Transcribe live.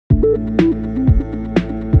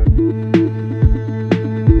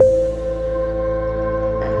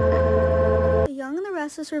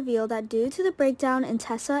sources reveal that due to the breakdown in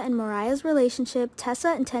Tessa and Mariah's relationship,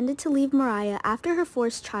 Tessa intended to leave Mariah after her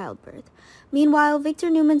forced childbirth. Meanwhile,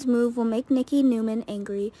 Victor Newman's move will make Nikki Newman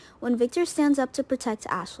angry when Victor stands up to protect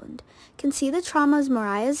Ashland. Can see the traumas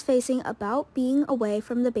Mariah is facing about being away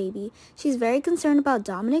from the baby. She's very concerned about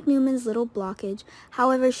Dominic Newman's little blockage.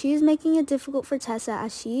 However, she is making it difficult for Tessa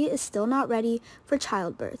as she is still not ready for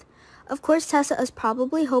childbirth. Of course, Tessa is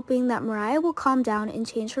probably hoping that Mariah will calm down and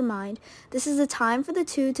change her mind. This is the time for the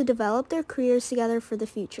two to develop their careers together for the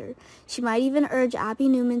future. She might even urge Abby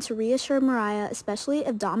Newman to reassure Mariah, especially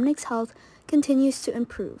if Dominic's health continues to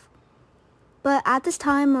improve. But at this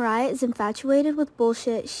time, Mariah is infatuated with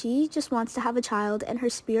bullshit. She just wants to have a child and her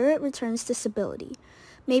spirit returns to stability.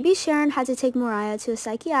 Maybe Sharon had to take Mariah to a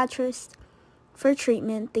psychiatrist for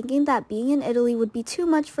treatment, thinking that being in Italy would be too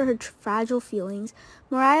much for her fragile feelings.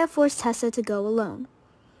 Mariah forced Tessa to go alone.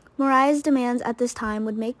 Mariah's demands at this time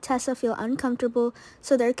would make Tessa feel uncomfortable,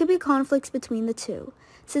 so there could be conflicts between the two.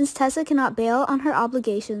 Since Tessa cannot bail on her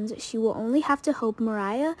obligations, she will only have to hope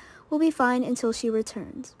Mariah will be fine until she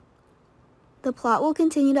returns. The plot will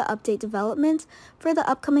continue to update developments for the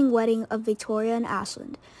upcoming wedding of Victoria and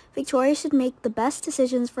Ashland. Victoria should make the best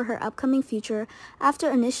decisions for her upcoming future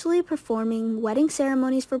after initially performing wedding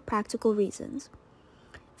ceremonies for practical reasons.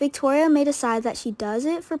 Victoria may decide that she does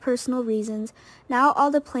it for personal reasons. Now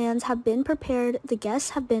all the plans have been prepared, the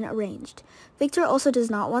guests have been arranged. Victor also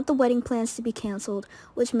does not want the wedding plans to be canceled,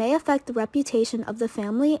 which may affect the reputation of the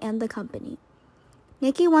family and the company.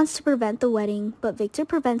 Nikki wants to prevent the wedding, but Victor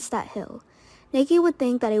prevents that hill. Nikki would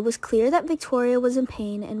think that it was clear that Victoria was in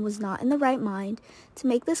pain and was not in the right mind to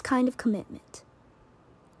make this kind of commitment.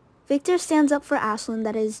 Victor stands up for Ashland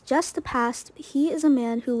that is just the past. He is a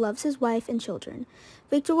man who loves his wife and children.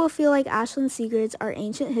 Victor will feel like Ashland's secrets are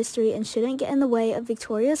ancient history and shouldn't get in the way of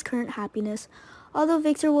Victoria's current happiness. Although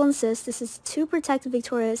Victor will insist this is to protect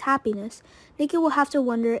Victoria's happiness, Nikki will have to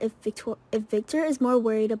wonder if Victor is more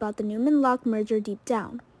worried about the Newman-Locke merger deep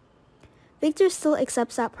down. Victor still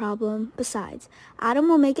accepts that problem. Besides, Adam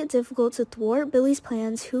will make it difficult to thwart Billy's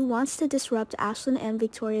plans, who wants to disrupt Ashland and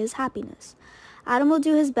Victoria's happiness. Adam will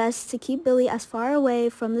do his best to keep Billy as far away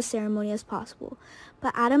from the ceremony as possible,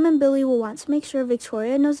 but Adam and Billy will want to make sure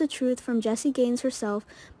Victoria knows the truth from Jessie Gaines herself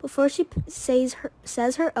before she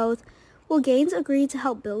says her oath. Will Gaines agree to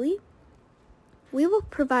help Billy? We will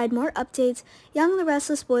provide more updates. Young and the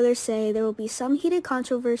Restless spoilers say there will be some heated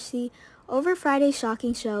controversy over Friday's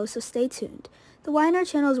shocking show, so stay tuned. The YNR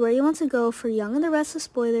channel is where you want to go for Young and the Restless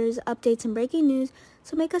spoilers, updates, and breaking news,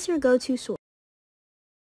 so make us your go-to source.